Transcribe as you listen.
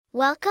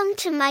Welcome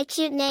to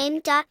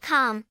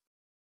mycutename.com.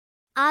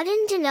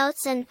 Auden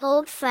denotes an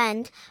old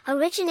friend,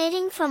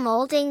 originating from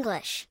Old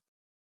English.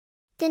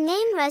 The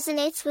name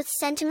resonates with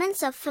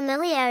sentiments of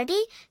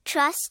familiarity,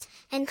 trust,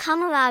 and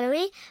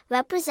camaraderie,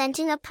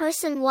 representing a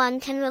person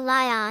one can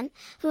rely on,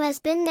 who has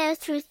been there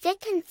through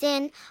thick and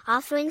thin,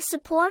 offering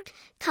support,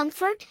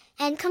 comfort,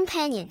 and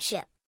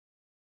companionship.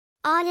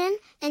 Auden,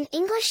 an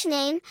English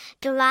name,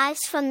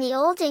 derives from the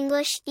Old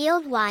English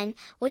yield wine,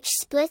 which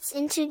splits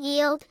into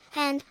yield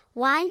and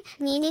wine,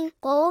 meaning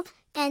old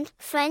and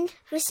friend,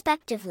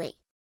 respectively.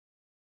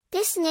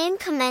 This name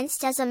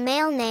commenced as a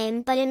male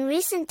name, but in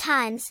recent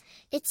times,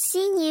 it's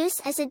seen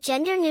used as a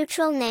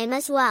gender-neutral name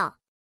as well.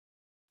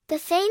 The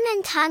fame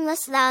and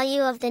timeless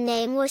value of the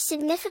name were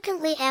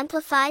significantly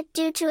amplified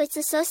due to its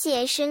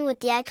association with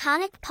the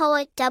iconic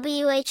poet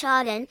W. H.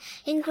 Auden,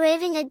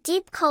 engraving a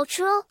deep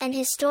cultural and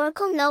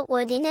historical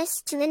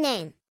noteworthiness to the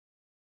name.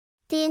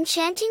 The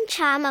enchanting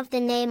charm of the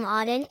name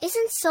Auden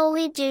isn't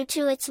solely due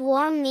to its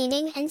warm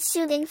meaning and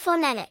soothing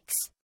phonetics.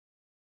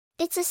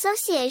 Its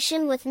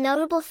association with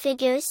notable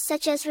figures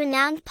such as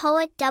renowned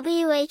poet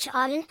W. H.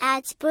 Auden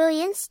adds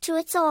brilliance to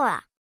its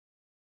aura.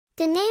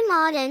 The name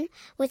Auden,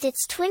 with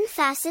its twin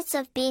facets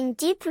of being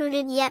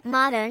deep-rooted yet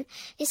modern,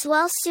 is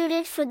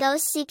well-suited for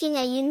those seeking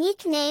a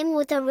unique name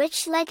with a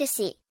rich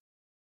legacy.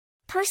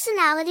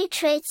 Personality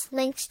traits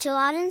linked to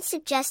Auden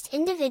suggest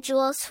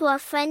individuals who are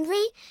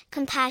friendly,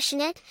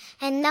 compassionate,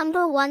 and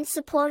number one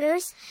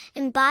supporters,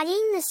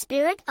 embodying the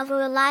spirit of a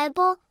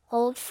reliable,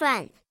 old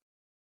friend.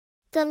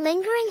 The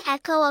lingering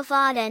echo of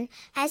Auden,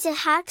 as it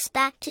harks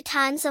back to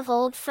times of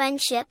old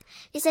friendship,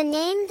 is a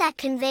name that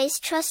conveys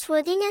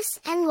trustworthiness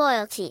and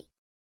loyalty.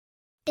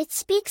 It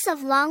speaks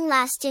of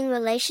long-lasting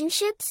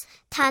relationships,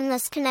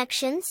 timeless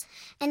connections,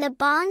 and a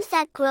bond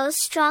that grows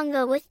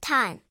stronger with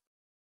time.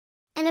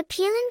 An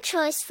appealing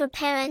choice for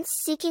parents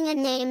seeking a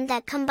name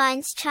that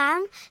combines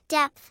charm,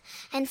 depth,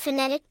 and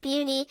phonetic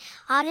beauty,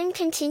 Auden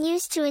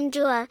continues to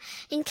endure,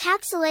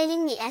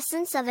 encapsulating the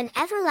essence of an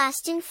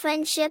everlasting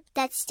friendship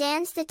that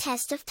stands the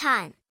test of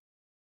time.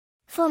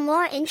 For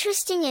more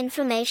interesting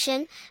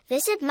information,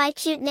 visit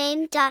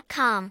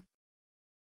mycutename.com.